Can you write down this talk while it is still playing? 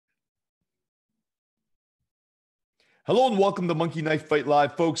Hello and welcome to Monkey Knife Fight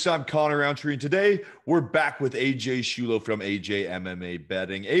Live, folks. I'm Connor Rowntree, and today we're back with AJ Schullo from AJ MMA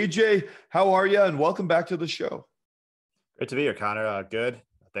Betting. AJ, how are you? And welcome back to the show. Great to be here, Connor. Good.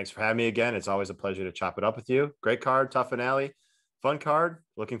 Thanks for having me again. It's always a pleasure to chop it up with you. Great card, TUF Finale, fun card.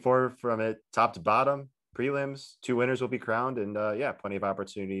 Looking forward from it top to bottom. Prelims, 2 winners will be crowned, and plenty of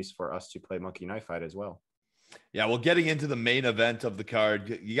opportunities for us to play Monkey Knife Fight as well. Yeah, well, getting into the main event of the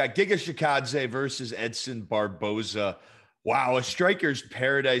card, you got Giga Chikadze versus Edson Barboza. Wow, a striker's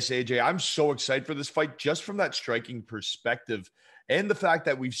paradise, AJ. I'm so excited for this fight just from that striking perspective and the fact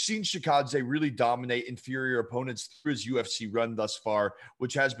that we've seen Chikadze really dominate inferior opponents through his UFC run thus far,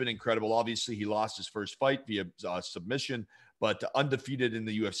 which has been incredible. Obviously, he lost his first fight via submission, but undefeated in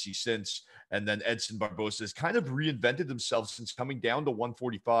the UFC since. And then Edson Barboza has kind of reinvented himself since coming down to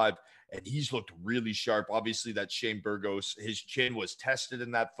 145, and he's looked really sharp. Obviously, that Shane Burgos, his chin was tested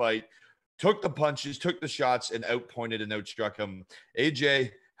in that fight, took the punches, took the shots, and outpointed and outstruck him.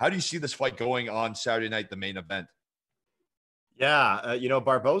 AJ, how do you see this fight going on Saturday night, the main event? Yeah,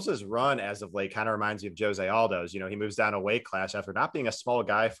 Barboza's run as of late kind of reminds me of Jose Aldo's. He moves down a weight class after not being a small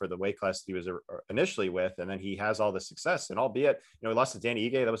guy for the weight class he was initially with, and then he has all the success. And albeit, he lost to Danny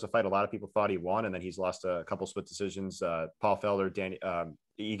Ige. That was a fight a lot of people thought he won, and then he's lost a couple split decisions. Paul Felder, Danny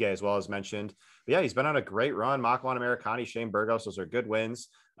Ige as well as mentioned. But yeah, he's been on a great run. Makwan Americani, Shane Burgos, those are good wins.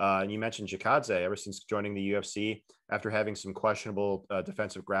 And you mentioned Chikadze ever since joining the UFC after having some questionable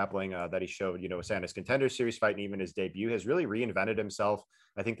defensive grappling that he showed, Santa's Contender Series fight and even his debut has really reinvented himself.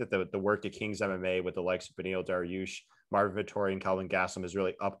 I think that the work at King's MMA with the likes of Beneil Dariush, Marvin Vettori, and Kelvin Gastelum has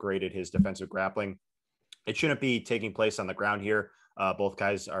really upgraded his defensive grappling. It shouldn't be taking place on the ground here. Both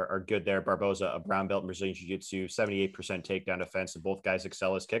guys are good there. Barboza, a brown belt in Brazilian Jiu-Jitsu, 78% takedown defense, and both guys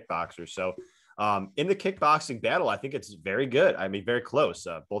excel as kickboxers. So in the kickboxing battle, I think it's very good. I mean, very close.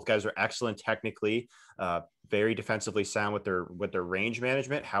 Both guys are excellent technically, very defensively sound with their range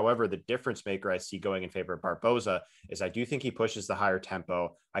management. However, the difference maker I see going in favor of Barboza is I do think he pushes the higher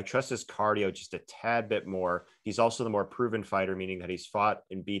tempo. I trust his cardio just a tad bit more. He's also the more proven fighter, meaning that he's fought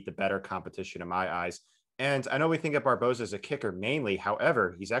and beat the better competition in my eyes. And I know we think of Barboza as a kicker mainly.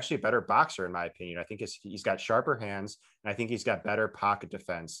 However, he's actually a better boxer, in my opinion. I think he's got sharper hands, and I think he's got better pocket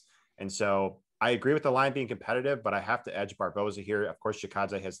defense. And so I agree with the line being competitive, but I have to edge Barboza here. Of course,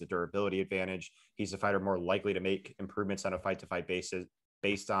 Chikadze has the durability advantage. He's a fighter more likely to make improvements on a fight-to-fight basis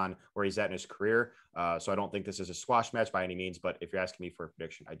based on where he's at in his career. So I don't think this is a squash match by any means, but if you're asking me for a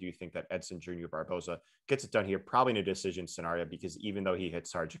prediction, I do think that Edson Jr. Barboza gets it done here, probably in a decision scenario, because even though he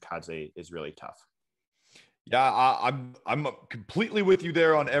hits hard, Chikadze is really tough. Yeah, I'm completely with you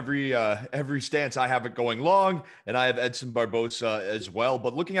there on every stance. I have it going long, and I have Edson Barboza as well.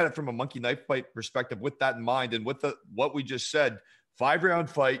 But looking at it from a monkey knife fight perspective, with that in mind, and with what we just said, 5-round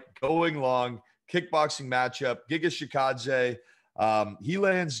fight going long, kickboxing matchup, Giga Chikadze. He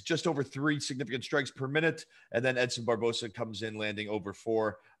lands just over 3 significant strikes per minute, and then Edson Barboza comes in landing over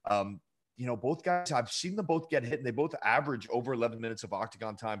 4. Both guys, I've seen them both get hit, and they both average over 11 minutes of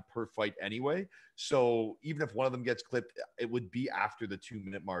Octagon time per fight anyway. So even if one of them gets clipped, it would be after the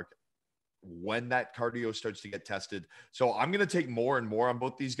 2-minute mark when that cardio starts to get tested. So I'm going to take more and more on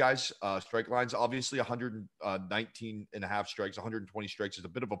both these guys. Strike lines, obviously 119 and a half strikes, 120 strikes is a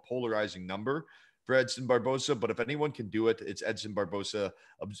bit of a polarizing number for Edson Barboza. But if anyone can do it, it's Edson Barboza.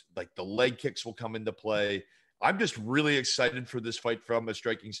 Like the leg kicks will come into play. I'm just really excited for this fight from a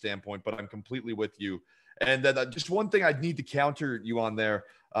striking standpoint, but I'm completely with you. And then just one thing I'd need to counter you on there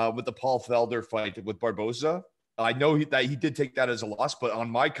with the Paul Felder fight with Barboza. I know that he did take that as a loss, but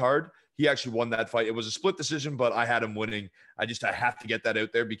on my card, he actually won that fight. It was a split decision, but I had him winning. I have to get that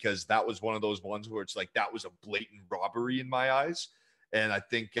out there because that was one of those ones where it's like that was a blatant robbery in my eyes. And I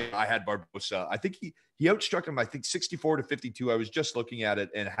think I had Barboza. I think he outstruck him, 64 to 52. I was just looking at it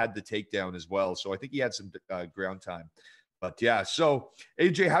and had the takedown as well. So I think he had some ground time. But yeah, so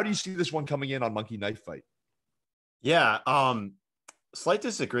AJ, how do you see this one coming in on Monkey Knife Fight? Yeah, slight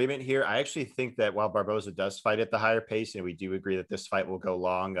disagreement here. I actually think that while Barboza does fight at the higher pace, and we do agree that this fight will go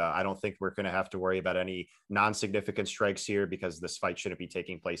long, I don't think we're going to have to worry about any non-significant strikes here because this fight shouldn't be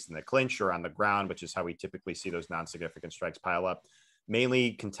taking place in the clinch or on the ground, which is how we typically see those non-significant strikes pile up.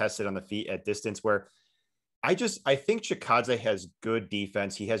 Mainly contested on the feet at distance, where I think Chikadze has good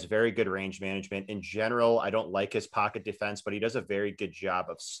defense. He has very good range management. In general, I don't like his pocket defense, but he does a very good job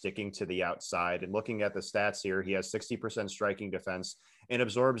of sticking to the outside. And looking at the stats here, he has 60% striking defense and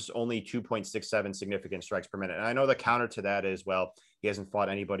absorbs only 2.67 significant strikes per minute. And I know the counter to that is, well, he hasn't fought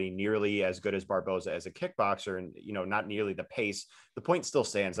anybody nearly as good as Barboza as a kickboxer, and, you know, not nearly the pace. The point still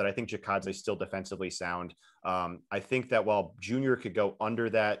stands that I think Chikadze is still defensively sound. I think that while Junior could go under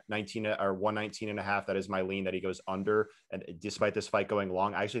that 19 or 119.5, that is my lean, that he goes under. And despite this fight going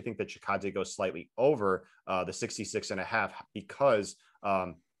long, I actually think that Chikadze goes slightly over the 66.5 because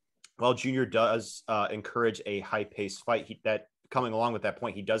while Junior does encourage a high paced fight, that coming along with that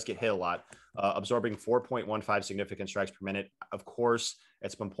point, he does get hit a lot, absorbing 4.15 significant strikes per minute. Of course,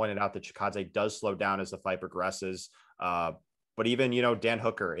 it's been pointed out that Chikadze does slow down as the fight progresses. But even, you know, Dan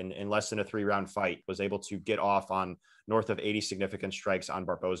Hooker in less than a 3-round fight was able to get off on north of 80 significant strikes on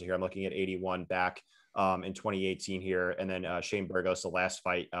Barboza here. I'm looking at 81 back in 2018 here. And then Shane Burgos, the last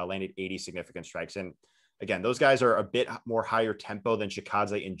fight, landed 80 significant strikes. And again, those guys are a bit more higher tempo than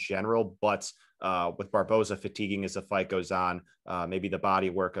Chikadze in general, but with Barboza fatiguing as the fight goes on, maybe the body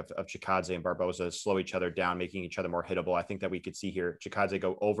work of Chikadze and Barboza slow each other down, making each other more hittable. I think that we could see here Chikadze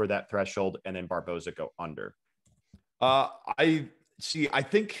go over that threshold and then Barboza go under. I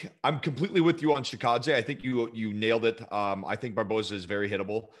think I'm completely with you on Chikadze. I think you nailed it. I think Barboza is very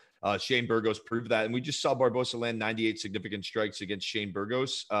hittable. Shane Burgos proved that. And we just saw Barboza land 98 significant strikes against Shane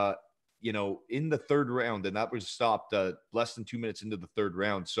Burgos, you know, in the third round. And that was stopped less than 2 minutes into the third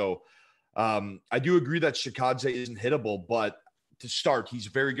round. So I do agree that Chikadze isn't hittable, but to start, he's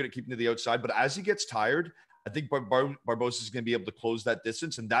very good at keeping to the outside. But as he gets tired, I think Barboza is going to be able to close that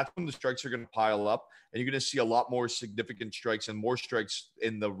distance, and that's when the strikes are going to pile up, and you're going to see a lot more significant strikes and more strikes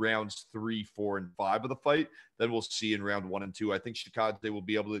in the rounds 3, 4, and 5 of the fight than we'll see in round 1 and 2. I think Chikadze will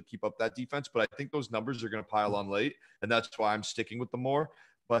be able to keep up that defense, but I think those numbers are going to pile on late, and that's why I'm sticking with them more.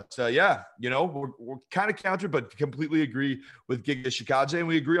 But yeah, you know, we're kind of countered, but completely agree with Giga Chikadze, and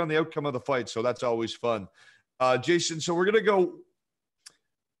we agree on the outcome of the fight, so that's always fun. Jason, so we're going to go.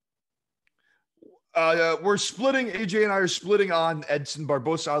 We're splitting. AJ and I are splitting on Edson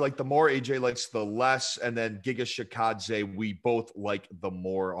Barboza. I like the more. AJ likes the less. And then Giga Chikadze, we both like the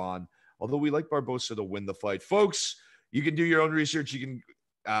more on. Although we like Barboza to win the fight. Folks, you can do your own research. You can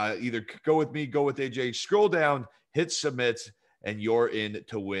either go with me, go with AJ. Scroll down, hit submit, and you're in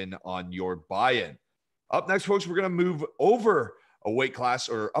to win on your buy-in. Up next, folks, we're going to move over a weight class,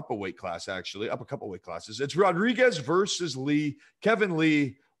 or up a weight class, actually. Up a couple weight classes. It's Rodriguez versus Lee. Kevin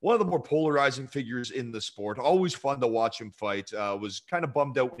Lee, one of the more polarizing figures in the sport. Always fun to watch him fight. Was kind of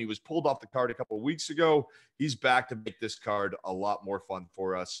bummed out when he was pulled off the card a couple of weeks ago. He's back to make this card a lot more fun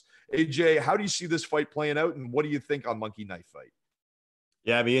for us. AJ, how do you see this fight playing out, and what do you think on Monkey Knife Fight?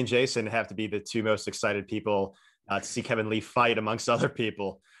 Yeah, me and Jason have to be the two most excited people to see Kevin Lee fight amongst other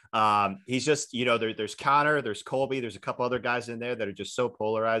people. He's just, you know, there's Connor, there's Colby, there's a couple other guys in there that are just so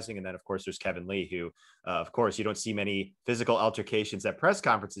polarizing. And then, of course, there's Kevin Lee, who, of course, you don't see many physical altercations at press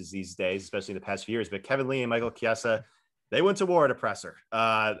conferences these days, especially in the past few years. But Kevin Lee and Michael Chiesa, they went to war at a presser.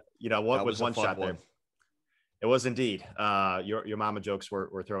 You know, what was one shot there? It was indeed. Your mama jokes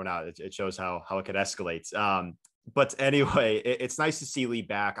were thrown out. It shows how it could escalate. But anyway, it's nice to see Lee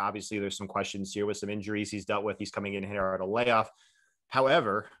back. Obviously, there's some questions here with some injuries he's dealt with. He's coming in here at a layoff.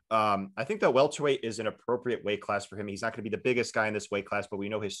 However, I think that welterweight is an appropriate weight class for him. He's not going to be the biggest guy in this weight class, but we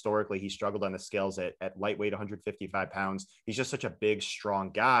know historically he struggled on the scales at lightweight, 155 pounds. He's just such a big,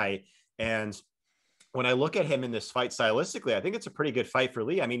 strong guy. And when I look at him in this fight stylistically, I think it's a pretty good fight for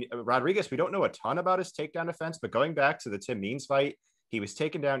Lee. I mean, Rodriguez, we don't know a ton about his takedown defense, but going back to the Tim Means fight, he was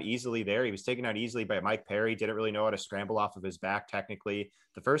taken down easily there. He was taken down easily by Mike Perry. Didn't really know how to scramble off of his back technically.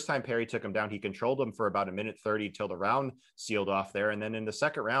 The first time Perry took him down, he controlled him for about 1:30 till the round sealed off there. And then in the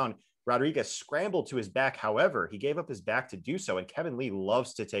second round, Rodriguez scrambled to his back. However, he gave up his back to do so. And Kevin Lee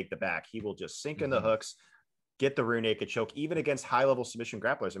loves to take the back. He will just sink in the hooks, get the rear naked choke, even against high-level submission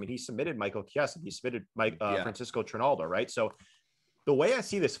grapplers. I mean, he submitted Michael Chiesa. He submitted Francisco Trinaldo, right? So the way I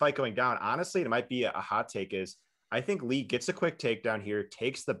see this fight going down, honestly, it might be a hot take, is I think Lee gets a quick takedown here,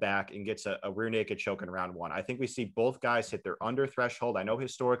 takes the back, and gets a rear naked choke in round 1. I think we see both guys hit their under threshold. I know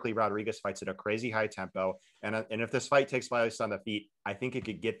historically Rodriguez fights at a crazy high tempo, and if this fight takes place on the feet, I think it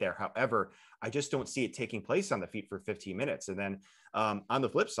could get there. However, I just don't see it taking place on the feet for 15 minutes. And then on the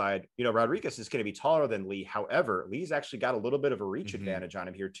flip side, you know, Rodriguez is going to be taller than Lee. However, Lee's actually got a little bit of a reach advantage on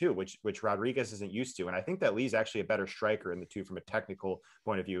him here too, which Rodriguez isn't used to. And I think that Lee's actually a better striker in the two from a technical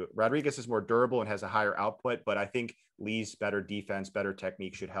point of view. Rodriguez is more durable and has a higher output, but I think Lee's better defense, better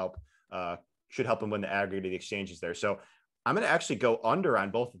technique should help him win the aggregate of the exchanges there. So I'm going to actually go under on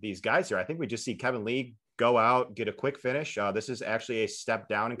both of these guys here. I think we just see Kevin Lee go out, get a quick finish. This is actually a step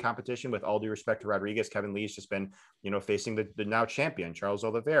down in competition, with all due respect to Rodriguez. Kevin Lee's just been, you know, facing the now champion, Charles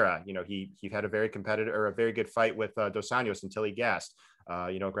Oliveira. You know, he had a very competitive, or a very good fight with Dos Anjos until he gassed.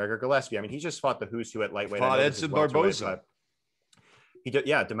 Gregor Gillespie. I mean, he just fought the who's who at lightweight. Fought Edson Barboza. He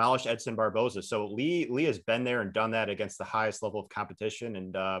demolished Edson Barboza. So Lee has been there and done that against the highest level of competition.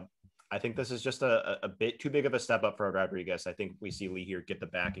 And I think this is just a bit too big of a step up for Rodriguez. I think we see Lee here get the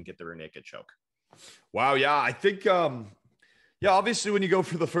back and get the rear naked choke. Wow. Yeah. I think, obviously when you go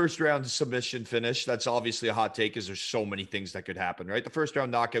for the first round submission finish, that's obviously a hot take because there's so many things that could happen, right? The first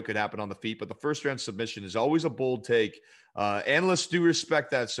round knockout could happen on the feet, but the first round submission is always a bold take. Analysts do respect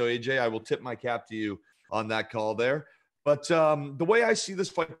that. So AJ, I will tip my cap to you on that call there. But the way I see this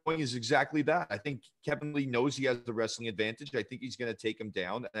fight going is exactly that. I think Kevin Lee knows he has the wrestling advantage. I think he's going to take him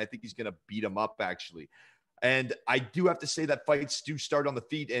down, and I think he's going to beat him up, actually. And I do have to say that fights do start on the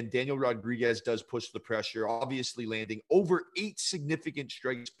feet, and Daniel Rodriguez does push the pressure, obviously landing over 8 significant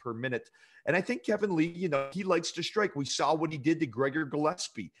strikes per minute. And I think Kevin Lee, he likes to strike. We saw what he did to Gregor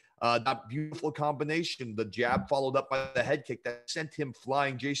Gillespie. That beautiful combination, the jab followed up by the head kick that sent him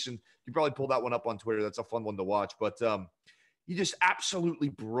flying. Jason, you probably pulled that one up on Twitter. That's a fun one to watch. But he just absolutely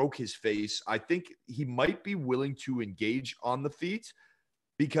broke his face. I think he might be willing to engage on the feet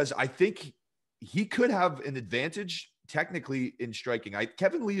because I think he could have an advantage technically in striking.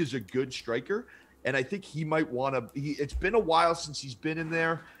 Kevin Lee is a good striker, and I think he might want to. It's been a while since he's been in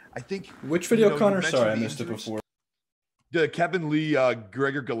there. I think. Which video, Connor? Sorry, I missed it before. The Kevin Lee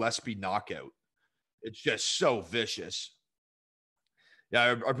Gregor Gillespie knockout. It's just so vicious.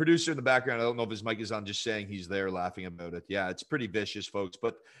 Yeah, our producer in the background, I don't know if his mic is on, just saying he's there laughing about it. Yeah, it's pretty vicious, folks.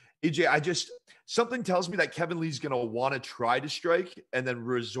 But AJ, something tells me that Kevin Lee's going to want to try to strike and then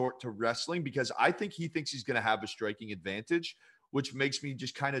resort to wrestling because I think he thinks he's going to have a striking advantage, which makes me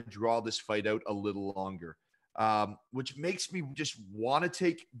just kind of draw this fight out a little longer, which makes me just want to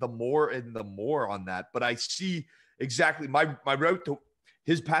take the more and the more on that. But I see exactly my route to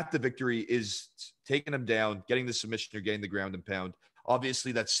his path to victory is taking him down, getting the submission or getting the ground and pound.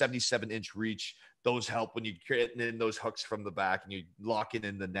 Obviously, that 77-inch reach, those help when you're getting in those hooks from the back and you lock it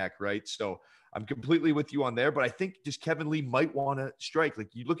in the neck, right? So I'm completely with you on there, but I think just Kevin Lee might want to strike.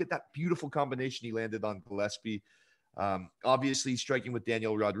 Like you look at that beautiful combination he landed on Gillespie. Obviously, striking with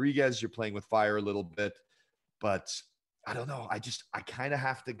Daniel Rodriguez, you're playing with fire a little bit, but I don't know. I kind of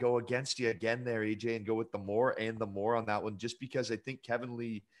have to go against you again there, AJ, and go with the more on that one, just because I think Kevin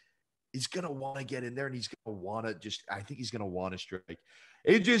Lee is going to want to get in there and he's going to want to I think he's going to want to strike.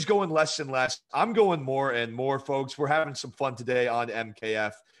 AJ's going less and less. I'm going more and more, folks. We're having some fun today on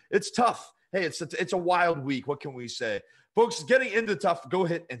MKF. It's tough. Hey, it's a wild week. What can we say? Folks, getting into tough, go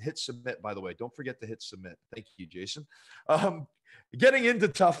ahead and hit submit, by the way. Don't forget to hit submit. Thank you, Jason. Getting into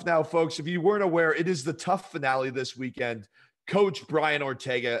tough now, folks. If you weren't aware, it is the TUF Finale this weekend. Coach Brian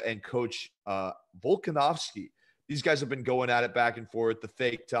Ortega and Coach Volkanovski. These guys have been going at it back and forth, the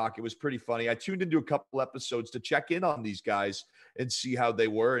fake talk. It was pretty funny. I tuned into a couple episodes to check in on these guys and see how they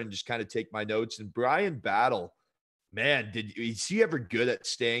were and just kind of take my notes. And Brian Battle, man, is he ever good at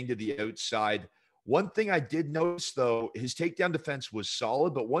staying to the outside? One thing I did notice, though, his takedown defense was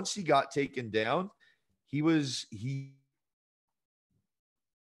solid, but once he got taken down,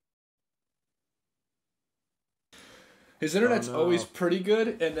 his internet's always pretty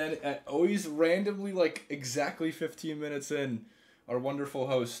good, and then always randomly, like exactly 15 minutes in, our wonderful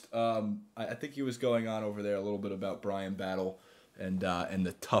host, I think he was going on over there a little bit about Brian Battle and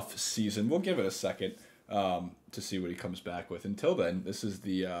the TUF season. We'll give it a second to see what he comes back with. Until then, this is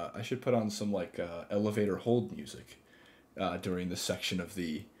the I should put on some elevator hold music during this section of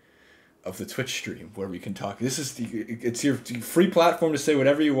the Twitch stream where we can talk. It's your free platform to say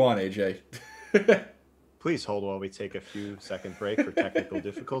whatever you want, AJ. Please hold while we take a few second break for technical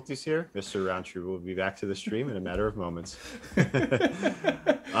difficulties here. Mr. Rowntree will be back to the stream in a matter of moments.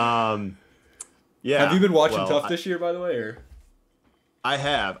 Yeah. Have you been watching TUF this year, by the way? Or? I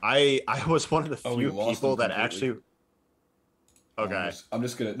have. I was one of the few people that actually. Okay. I'm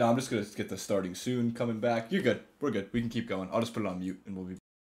just gonna get the starting soon. Coming back. You're good. We're good. We can keep going. I'll just put it on mute and we'll be.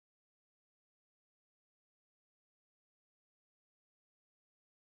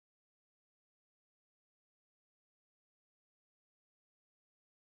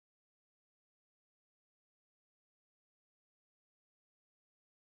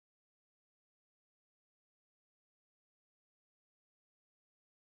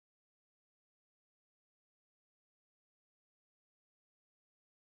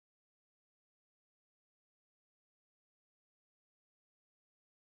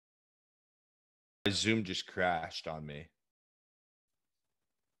 My Zoom just crashed on me.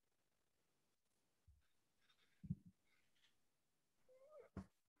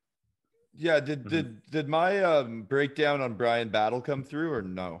 Yeah, did my breakdown on Brian Battle come through or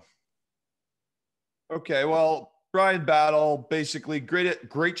no? Okay, well, Brian Battle, basically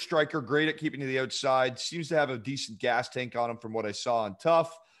great striker, great at keeping to the outside. Seems to have a decent gas tank on him from what I saw on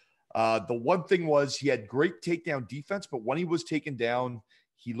TUF. The one thing was he had great takedown defense, but when he was taken down,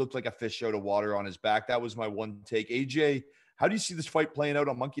 he looked like a fish out of water on his back. That was my one take. AJ, how do you see this fight playing out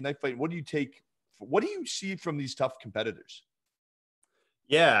on Monkey Knife Fight? What do you see from these TUF competitors?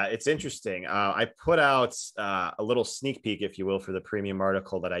 Yeah, it's interesting. I put out a little sneak peek, if you will, for the premium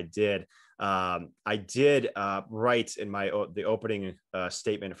article that I did. I did write in the opening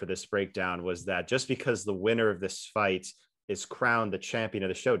statement for this breakdown was that just because the winner of this fight is crowned the champion of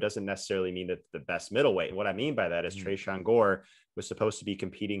the show doesn't necessarily mean that the best middleweight. And what I mean by that is Tresean Gore was supposed to be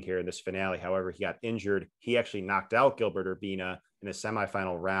competing here in this finale. However, he got injured. He actually knocked out Gilbert Urbina in the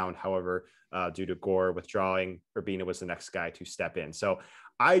semifinal round. However, due to Gore withdrawing, Urbina was the next guy to step in. So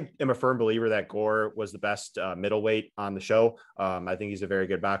I am a firm believer that Gore was the best middleweight on the show. I think he's a very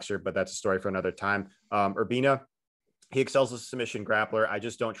good boxer, but that's a story for another time. Urbina, he excels as a submission grappler. I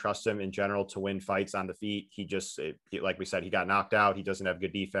just don't trust him in general to win fights on the feet. Like we said, he got knocked out. He doesn't have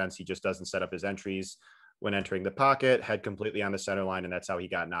good defense. He just doesn't set up his entries when entering the pocket, head completely on the center line, and that's how he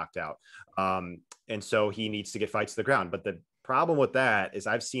got knocked out. And so he needs to get fights to the ground. But the problem with that is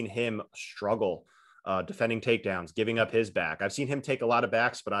I've seen him struggle defending takedowns, giving up his back. I've seen him take a lot of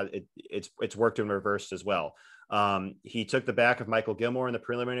backs, but it's worked in reverse as well. He took the back of Michael Gilmore in the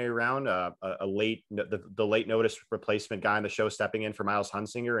preliminary round, the late notice replacement guy on the show stepping in for Miles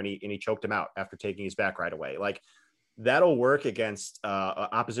Hunsinger, and he choked him out after taking his back right away. Like, that'll work against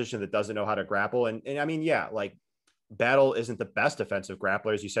opposition that doesn't know how to grapple. And I mean, yeah, like Battle isn't the best defensive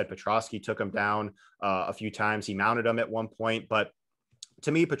grappler. As you said, Petrovsky took him down a few times. He mounted him at one point, but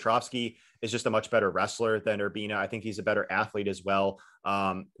to me, Petrovsky is just a much better wrestler than Urbina. I think he's a better athlete as well.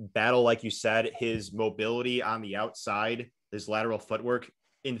 Battle, like you said, his mobility on the outside, his lateral footwork,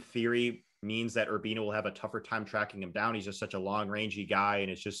 in theory, means that Urbina will have a tougher time tracking him down. He's just such a long rangey guy,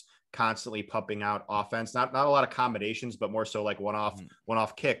 and it's just constantly pumping out offense. Not a lot of combinations, but more so like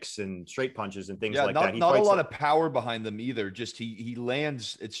one-off kicks and straight punches and things like that. Not a lot of power behind them either. Just he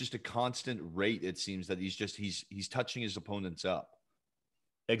lands. It's just a constant rate. It seems that he's touching his opponents up.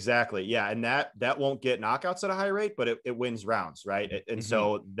 Exactly. Yeah. And that won't get knockouts at a high rate, but it wins rounds. Right. And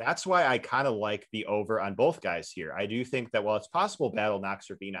so that's why I kind of like the over on both guys here. I do think that while it's possible Battle knocks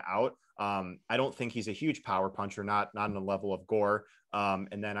Urbina out, I don't think he's a huge power puncher, not on the level of Gore.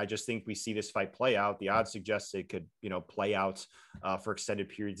 And then I just think we see this fight play out. The odds suggest it could, play out for extended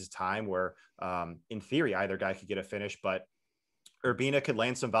periods of time where in theory, either guy could get a finish, but Urbina could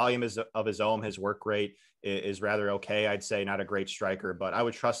land some volume of his own. His work rate is rather okay. I'd say not a great striker, but I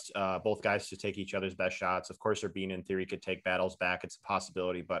would trust both guys to take each other's best shots. Of course, Urbina in theory could take Battles back. It's a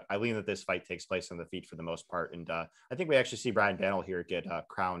possibility, but I lean that this fight takes place on the feet for the most part. And I think we actually see Brian Battle here get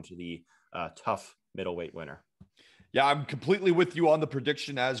crowned the TUF middleweight winner. Yeah, I'm completely with you on the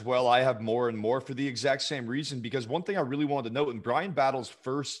prediction as well. I have more and more for the exact same reason, because one thing I really wanted to note in Brian Battle's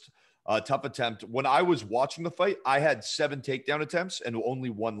first TUF attempt, when I was watching the fight, I had 7 takedown attempts and only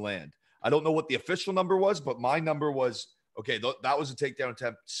 1 land. I don't know what the official number was, but my number was, okay, that was a takedown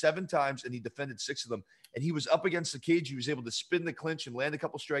attempt 7 times, and he defended 6 of them. And he was up against the cage. He was able to spin the clinch and land a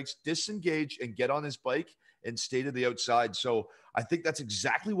couple strikes, disengage, and get on his bike and stay to the outside. So I think that's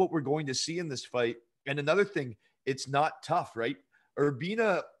exactly what we're going to see in this fight. And another thing, it's not tough, right?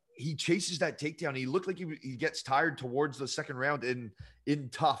 Urbina, he chases that takedown. He looked like he gets tired towards the second round in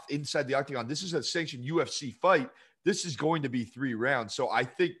TUF inside the Octagon. This is a sanctioned UFC fight. This is going to be 3 rounds. So I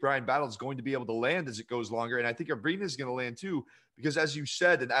think Brian Battle is going to be able to land as it goes longer. And I think Urbina is going to land too, because as you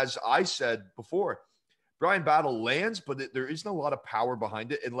said, and as I said before, Brian Battle lands, but there isn't a lot of power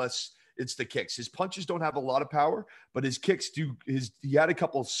behind it unless it's the kicks. His punches don't have a lot of power, but his kicks do. He had a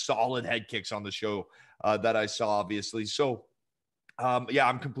couple solid head kicks on the show that I saw, obviously. So yeah,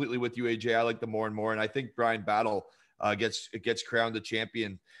 I'm completely with you, AJ. I like them more and more. And I think Brian Battle gets crowned the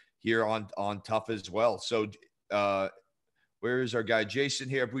champion here on TUF as well. So where is our guy Jason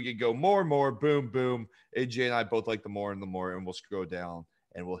here? If we could go more and more, boom, boom. AJ and I both like the more, and we'll scroll down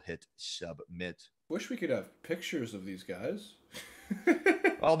and we'll hit submit. Wish we could have pictures of these guys.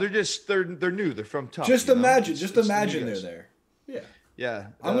 Well, they're new. They're from TUF. Just imagine they're there. Yeah. Yeah.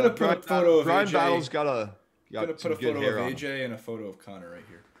 I'm gonna put a photo of Brian AJ. Battle's got a put a photo of AJ and a photo of Connor right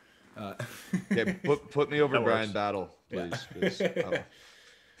here. Okay, put me over Brian Battle, please.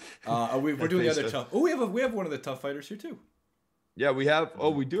 Yeah. We're doing the other TUF. Oh, we have one of the TUF fighters here too. Yeah, we have. Oh,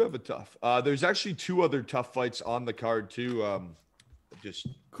 we do have a TUF. There's actually 2 other TUF fights on the card too. Just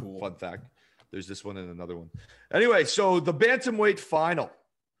cool fun fact. There's this one and another one. Anyway, so the bantamweight final.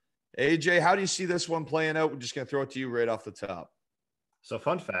 AJ, how do you see this one playing out? We're just gonna throw it to you right off the top. So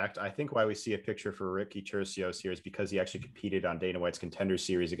fun fact, I think why we see a picture for Ricky Turcios here is because he actually competed on Dana White's Contender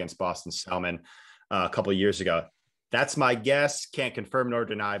Series against Boston Salmon a couple of years ago. That's my guess. Can't confirm nor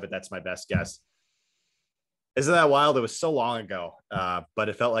deny, but that's my best guess. Isn't that wild? It was so long ago, but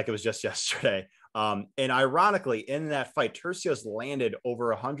it felt like it was just yesterday. And ironically, in that fight, Turcios landed over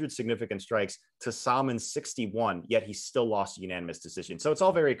 100 significant strikes to Salmon's 61, yet he still lost a unanimous decision. So it's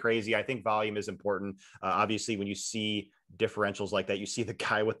all very crazy. I think volume is important. Obviously, when you see differentials like that, you see the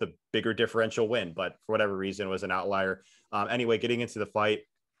guy with the bigger differential win, but for whatever reason, it was an outlier. Anyway, getting into the fight,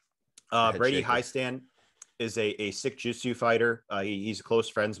 Brady Highstand is a sick jiu-jitsu fighter. He's close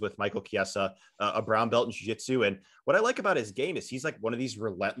friends with Michael Chiesa, a brown belt in jiu-jitsu. And what I like about his game is he's like one of these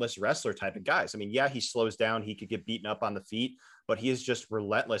relentless wrestler type of guys. I mean, yeah, he slows down. He could get beaten up on the feet, but he is just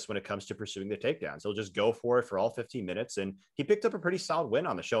relentless when it comes to pursuing the takedowns. He'll just go for it for all 15 minutes. And he picked up a pretty solid win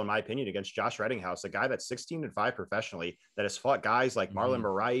on the show, in my opinion, against Josh Reddinghouse, a guy that's 16-5 professionally, that has fought guys like Marlon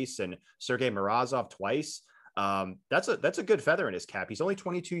Moraes and Sergey Morozov twice. That's a good feather in his cap. He's only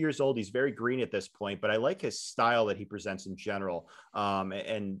 22 years old. He's very green at this point, but I like his style that he presents in general.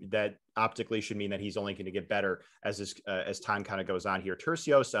 And that optically should mean that he's only going to get better as time kind of goes on here.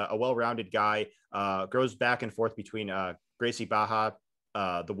 Turcios, a well-rounded guy, goes back and forth between Gracie Baja,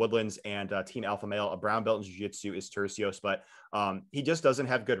 the Woodlands, and Team Alpha Male. A brown belt in jiu-jitsu is Turcios, but he just doesn't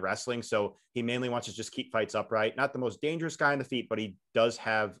have good wrestling, so he mainly wants to just keep fights upright. Not the most dangerous guy on the feet, but he does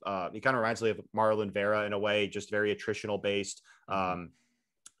have he kind of reminds me of Marlon Vera in a way, just very attritional based.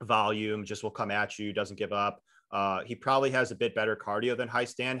 Volume, just will come at you, doesn't give up. He probably has a bit better cardio than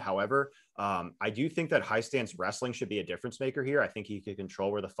Highstand. However, I do think that Highstand's wrestling should be a difference maker here. I think he can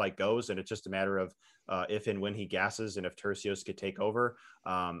control where the fight goes, and it's just a matter of if and when he gasses and if Turcios could take over.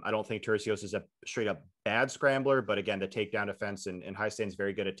 I don't think Turcios is a straight up bad scrambler, but again, the takedown defense and Highstand's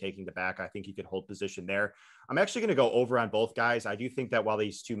very good at taking the back. I think he could hold position there. I'm actually going to go over on both guys. I do think that while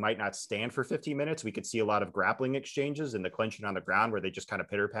these two might not stand for 15 minutes, we could see a lot of grappling exchanges and the clinching on the ground where they just kind of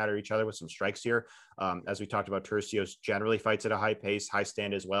pitter patter each other with some strikes here. As we talked about, Turcios generally fights at a high pace,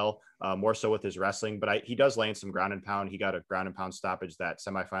 Highstand as well, more so with his wrestling, but he does land some ground and pound. He got a ground and pound stoppage that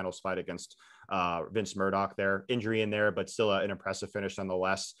semifinals fight against Vince Murdoch there. Injury in there, but still an impressive finish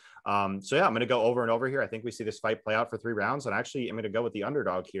nonetheless. So yeah, I'm going to go over and over here. I think we see this fight play out for 3 rounds, and actually I'm going to go with the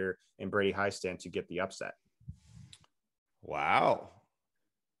underdog here in Brady Highstand to get the upset. Wow.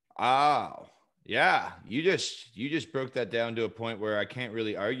 Yeah. You just broke that down to a point where I can't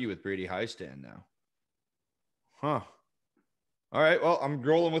really argue with Brady Highstand now. Huh. All right. Well, I'm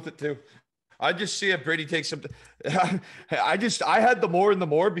rolling with it too. I just see if Brady takes some. I had the more and the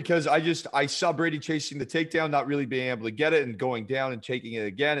more because I saw Brady chasing the takedown, not really being able to get it and going down and taking it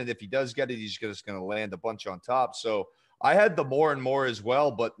again. And if he does get it, he's just going to land a bunch on top. So I had the more and more as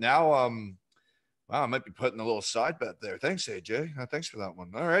well. But now, wow, I might be putting a little side bet there. Thanks, AJ. Thanks for that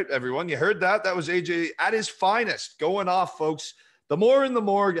one. All right, everyone. You heard that. That was AJ at his finest going off, folks. The more and the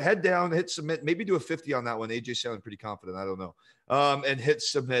more, head down, hit submit, maybe do a 50 on that one. AJ sounded pretty confident. I don't know. And hit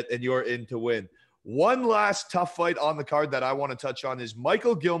submit, and you're in to win. One last tough fight on the card that I want to touch on is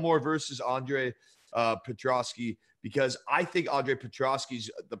Michael Gilmore versus Andre Petroski, because I think Andre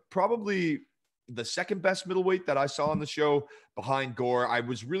Petroski's probably the second best middleweight that I saw on the show behind Gore. I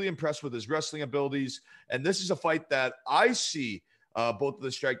was really impressed with his wrestling abilities, and this is a fight that I see both of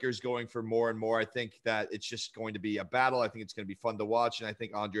the strikers going for more and more. I think that it's just going to be a battle. I think it's going to be fun to watch, and I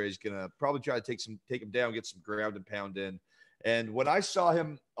think Andre is going to probably try to take him down, get some ground and pound in. And when I saw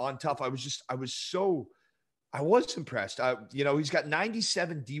him on TUF, I was impressed. He's got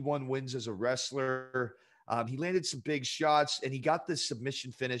 97 D1 wins as a wrestler. He landed some big shots, and he got this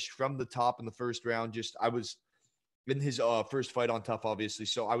submission finish from the top in the first round. I was in his first fight on TUF, obviously.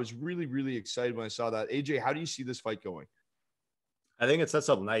 So I was really, really excited when I saw that. AJ, how do you see this fight going? I think it sets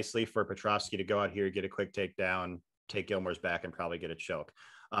up nicely for Petroski to go out here, get a quick takedown, take Gilmore's back, and probably get a choke.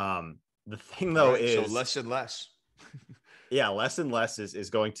 The thing, though, is... So less and less. Yeah, less and less is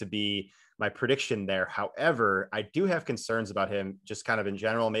going to be my prediction there. However, I do have concerns about him just kind of in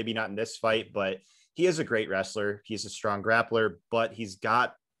general, maybe not in this fight, but he is a great wrestler. He's a strong grappler, but he's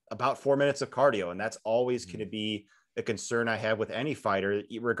got about 4 minutes of cardio, and that's always going to be a concern I have with any fighter,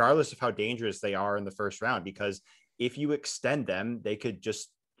 regardless of how dangerous they are in the first round, because if you extend them, they could just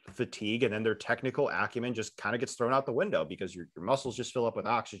fatigue, and then their technical acumen just kind of gets thrown out the window because your muscles just fill up with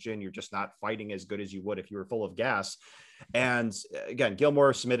oxygen. You're just not fighting as good as you would if you were full of gas. And again,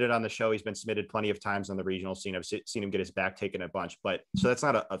 Gilmore submitted on the show. He's been submitted plenty of times on the regional scene. I've seen him get his back taken a bunch, but so that's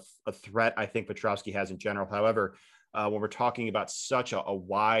not a threat I think Petroski has in general. However, when we're talking about such a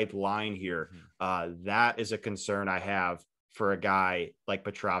wide line here, that is a concern I have for a guy like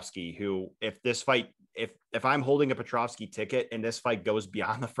Petroski, who, if this fight if I'm holding a Petrovsky ticket and this fight goes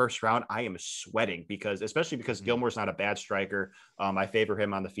beyond the first round, I am sweating especially because Gilmore's not a bad striker. I favor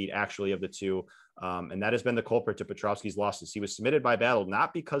him on the feet actually of the two. And that has been the culprit to Petrovsky's losses. He was submitted by Battle,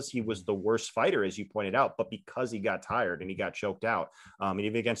 not because he was the worst fighter, as you pointed out, but because he got tired and he got choked out. And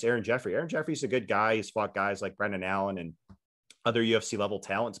even against Aaron Jeffrey. Aaron Jeffrey's a good guy. He's fought guys like Brendan Allen and other UFC level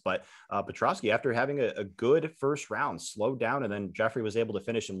talents, but Petrovsky, after having a good first round, slowed down, and then Jeffrey was able to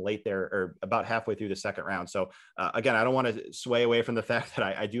finish him late there, or about halfway through the second round. So again, I don't want to sway away from the fact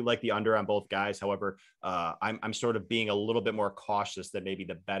that I do like the under on both guys. However, I'm sort of being a little bit more cautious than maybe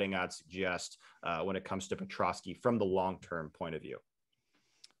the betting odds suggest when it comes to Petrovsky from the long-term point of view.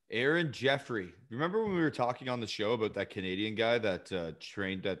 Aaron Jeffrey. Remember when we were talking on the show about that Canadian guy that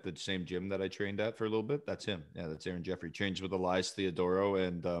trained at the same gym that I trained at for a little bit? That's him. Yeah, that's Aaron Jeffrey. Trains with Elias Theodoro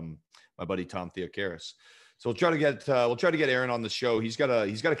and my buddy Tom Theocaris. So we'll try to get Aaron on the show. He's got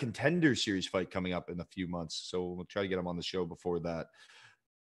a Contender Series fight coming up in a few months, so we'll try to get him on the show before that.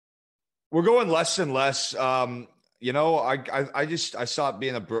 We're going less and less. I saw it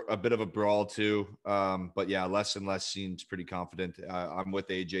being a bit of a brawl too. But yeah, less and less seems pretty confident. I'm with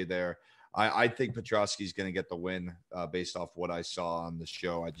AJ there. I think Petrovsky's going to get the win based off what I saw on the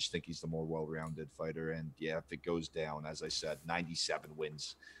show. I just think he's the more well-rounded fighter. And yeah, if it goes down, as I said, 97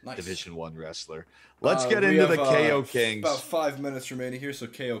 wins, nice. Division I wrestler. Let's get into the KO Kings. About 5 minutes remaining here. So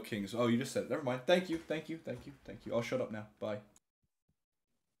KO Kings. Oh, you just said it. Never mind. Thank you. I'll shut up now. Bye.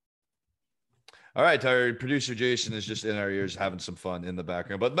 All right, our producer Jason is just in our ears having some fun in the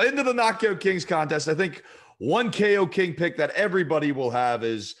background. But into the Knockout Kings contest, I think one KO King pick that everybody will have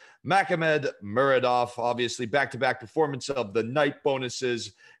is Magomed Muradov, obviously back-to-back performance of the night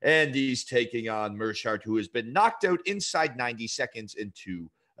bonuses, and he's taking on Meerschaert, who has been knocked out inside 90 seconds in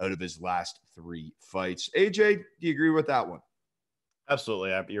 2 out of his last 3 fights. AJ, do you agree with that one?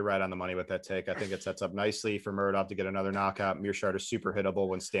 Absolutely. You're right on the money with that take. I think it sets up nicely for Muradov to get another knockout. Meerschaert is super hittable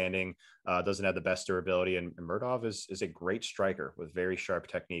when standing, doesn't have the best durability, and Muradov is a great striker with very sharp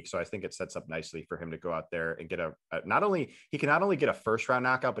technique. So I think it sets up nicely for him to go out there and get not only get a first round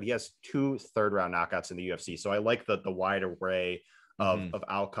knockout, but he has 2 third-round knockouts in the UFC. So I like the wide array of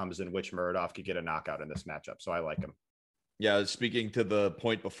outcomes in which Muradov could get a knockout in this matchup. So I like him. Yeah, speaking to the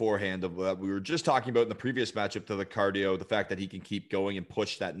point beforehand of what we were just talking about in the previous matchup, to the cardio, the fact that he can keep going and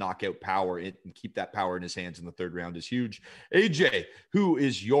push that knockout power and keep that power in his hands in the third round is huge. AJ, who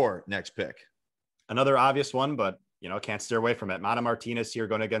is your next pick? Another obvious one, but can't steer away from it. Mana Martinez here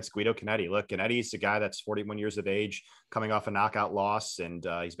going against Guido Canetti. Look, Canetti's a guy that's 41 years of age, coming off a knockout loss, and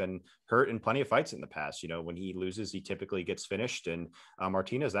he's been hurt in plenty of fights in the past. When he loses, he typically gets finished, and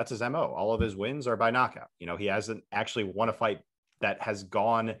Martinez, that's his MO. All of his wins are by knockout. He hasn't actually won a fight that has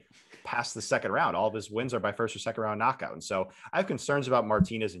gone past the second round. All of his wins are by first or second round knockout. And so I have concerns about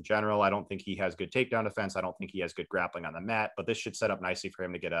Martinez in general. I don't think he has good takedown defense. I don't think he has good grappling on the mat, but this should set up nicely for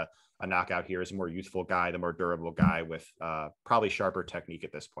him to get a knockout here as a more youthful guy, the more durable guy with probably sharper technique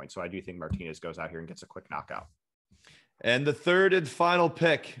at this point. So I do think Martinez goes out here and gets a quick knockout. And the third and final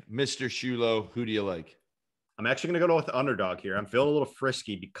pick, Mr. Schullo, who do you like? I'm actually going to go with the underdog here. I'm feeling a little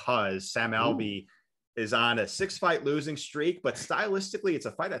frisky because Sam Alvey is on a 6-fight losing streak, but stylistically, it's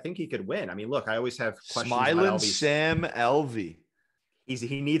a fight I think he could win. I mean, look, I always have questions. Smiling Sam Alvey.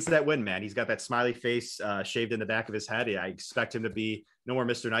 He needs that win, man. He's got that smiley face shaved in the back of his head. I expect him to be no more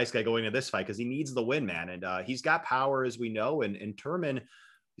Mr. Nice Guy going into this fight because he needs the win, man. And he's got power, as we know. And Turman,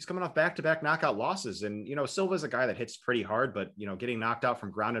 he's coming off back-to-back knockout losses. And, Silva's a guy that hits pretty hard, but, getting knocked out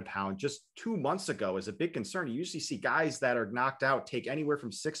from ground and pound just 2 months ago is a big concern. You usually see guys that are knocked out take anywhere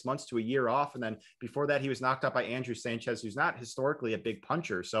from 6 months to a year off. And then before that, he was knocked out by Andrew Sanchez, who's not historically a big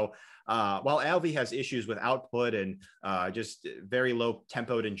puncher. So while Alvey has issues with output and just very low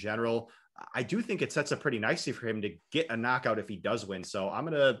tempoed in general, I do think it sets up pretty nicely for him to get a knockout if he does win. So I'm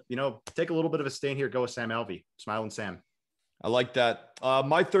going to, take a little bit of a stand here, go with Sam Alvey, Smiling Sam. I like that.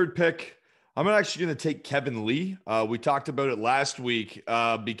 My third pick, I'm actually going to take Kevin Lee. We talked about it last week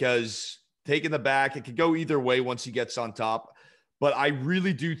because taking the back, it could go either way once he gets on top. But I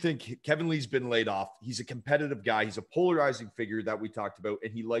really do think Kevin Lee's been laid off. He's a competitive guy. He's a polarizing figure that we talked about,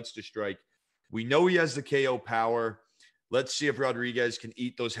 and he likes to strike. We know he has the KO power. Let's see if Rodriguez can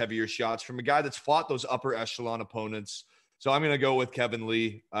eat those heavier shots from a guy that's fought those upper echelon opponents. So I'm going to go with Kevin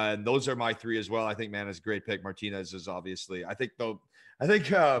Lee. And those are my 3 as well. I think, man, is a great pick. Martinez is obviously, I think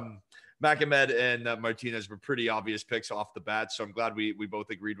Magomed and Martinez were pretty obvious picks off the bat. So I'm glad we both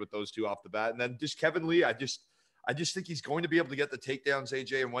agreed with those 2 off the bat. And then just Kevin Lee, I just think he's going to be able to get the takedowns,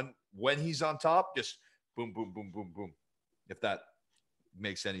 AJ. And when he's on top, just boom, boom, boom, boom, boom. If that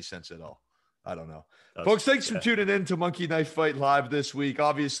makes any sense at all. I don't know. Folks, thanks for tuning in to Monkey Knife Fight Live this week.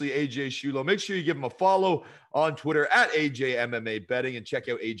 Obviously, AJ Schullo. Make sure you give him a follow on Twitter at AJ MMA Betting and check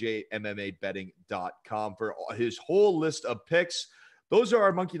out ajmmabetting.com for his whole list of picks. Those are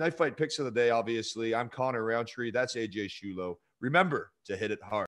our Monkey Knife Fight picks of the day, obviously. I'm Connor Rowntree. That's AJ Schullo. Remember to hit it hard.